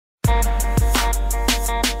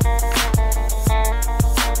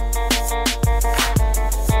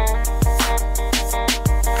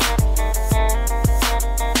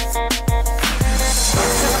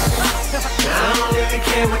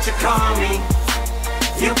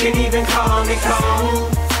You can even call me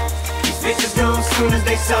cold. These bitches know as soon as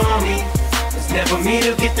they saw me, it's never me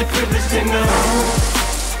to get the privilege to know.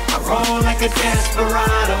 I roll like a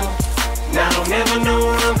desperado, now I don't never know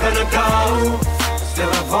where I'm gonna go.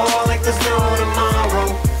 Still I ball like there's no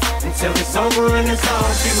tomorrow, until it's over and it's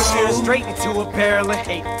all she wrote. Staring straight into a barrel of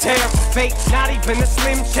hate. Terrible fate, not even a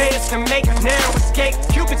slim chance to make a narrow escape.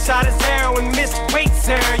 Cupid shot his arrow and missed. Wait,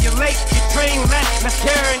 sir, you're late. Your train left,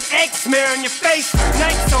 mascara and egg smear on your face.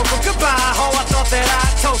 Night's over, goodbye, ho. I thought that I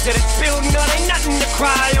told you that spilled nut ain't nothing to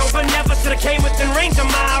cry over. Never should've came within range of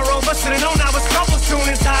my rover. Should've known I was trouble soon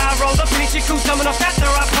as I rolled up. Any chick who's coming up after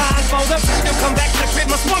I pine fold up. Still come back to the crib,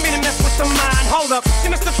 must want me to mess with the mind. Hold up, you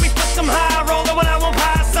must have put some high roller when I won't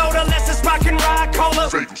buy soda. Less is rock and ride cola.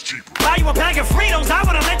 Buy you a bag of Fritos, I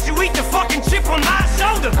would've let you eat the fucking chip on my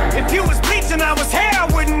shoulder. If you was bleach and I was hair, I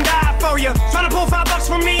wouldn't die for you. Trying to pull $5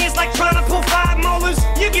 from me is like trying to pull 5 molars.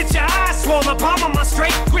 You get your eyes swollen, palm on my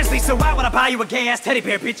straight grizzly. So why would I buy you a gay-ass teddy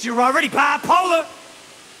bear, bitch? You're already bipolar.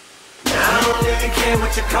 Now I don't really care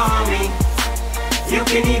what you call me. You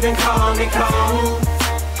can even call me cold.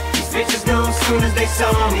 These bitches know as soon as they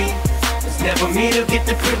saw me, it's never me to get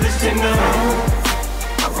the privilege to know.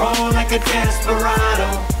 I roll like a desperado,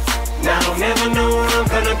 now I don't never know where I'm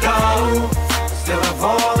gonna go. Still I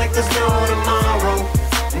ball like there's no tomorrow,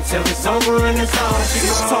 until it's over and it's all she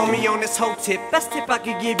wrote. Told me on this whole tip, best tip I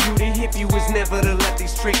could give you to hip you is never to let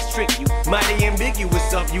these tricks trick you. Mighty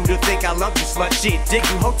ambiguous of you to think I love you, slut shit. Dig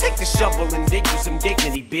you, ho, take the shovel and dig you some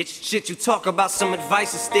dignity, bitch. Shit, you talk about some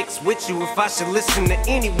advice that sticks with you. If I should listen to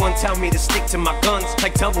anyone tell me to stick to my guns,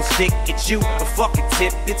 like double stick, it's you. A fucking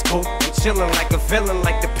tip, it's cool. I'm chillin' like a villain,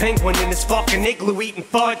 like the penguin in his fucking igloo eating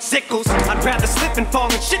fudge sickles. I'd rather slip and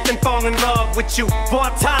fall in shit than fall in love with you. Boy,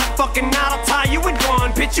 I'm tired of fucking out, I'll tie you in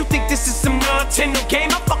one, bitch. You think this is some Nintendo game?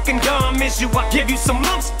 I'm fucking dumb as you. I give you some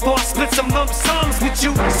lumps, or I split some lump sums with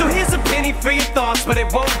you. So here's a penny for your thoughts, but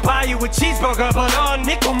it won't buy you a cheeseburger. But a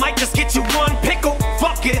nickel might just get you one pickle.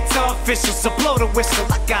 Fuck it, it's official, so blow the whistle.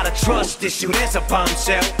 I got a trust issue, there's a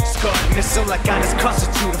bombshell. Scarred missile, like I just cussed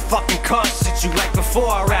at you to fucking cuss at you. Like before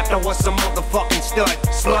I rapped, I was some motherfucking stud.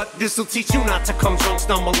 Slut, this'll teach you not to come drunk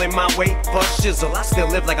stumbling my way. Bust shizzle, I still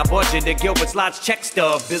live like a budget. The Gilbert's Lodge check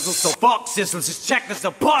stub bizzle. So fuck sizzles, just check as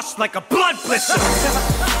a bust like a blood blister.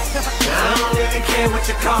 I don't really care what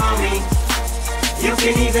you call me. You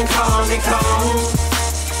can even call me cold.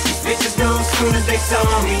 These bitches know as soon as they saw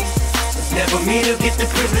me, it's never me to get the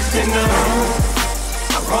privilege to know.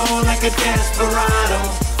 I roll like a desperado,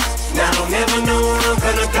 now I don't never know where I'm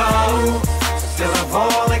gonna go. Still I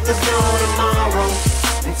ball like there's no tomorrow,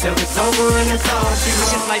 until it's over and it's all she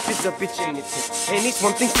wrote. This life is a bitch, ain't it? And these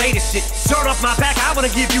one thing say this shit. Shirt off my back, I wanna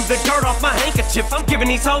give you the dirt off my handkerchief. I'm giving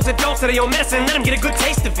these hoes a dose of their own medicine, let them get a good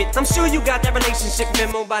taste of it. I'm sure you got that relationship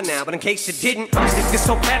memo by now, but in case you didn't, I'm stick this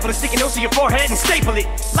so bad with a sticky nose to your forehead and staple it.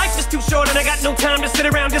 Life is too short and I got no time to sit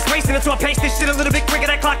around just wasting it, so I pace this shit a little bit quicker.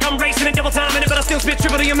 That clock I'm racing it, double time in it, but I still spit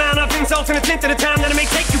triple the amount of insults in a tenth of the time that it may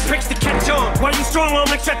take you pricks to catch on. Why you strong on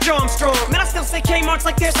like Stretch Armstrong? Man, I still say Kmart's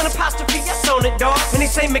like there's an apostrophe S on it, dog. And they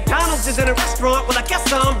say McDonald's is in a restaurant, well I guess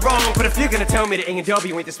I'm wrong. But if you're gonna tell me that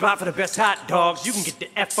A&W ain't the spot for the best hot dogs, you can get the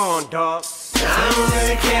F on, dog. I don't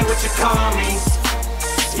really care what you call me.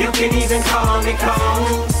 You can even call me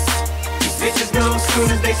cold. These bitches know as soon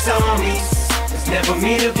as they saw me, it's never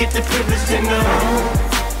me to get the privilege to know.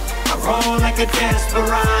 I roll like a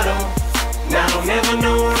desperado, now I don't never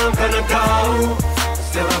know where I'm gonna go.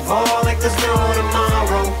 Still I ball like there's no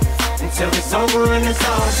tomorrow, until it's over and it's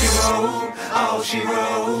all she wrote. All she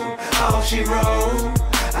wrote, all she wrote.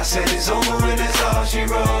 I said it's over and it's all she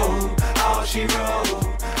wrote. All she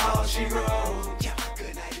wrote, all she wrote. Yeah,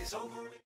 good night is over.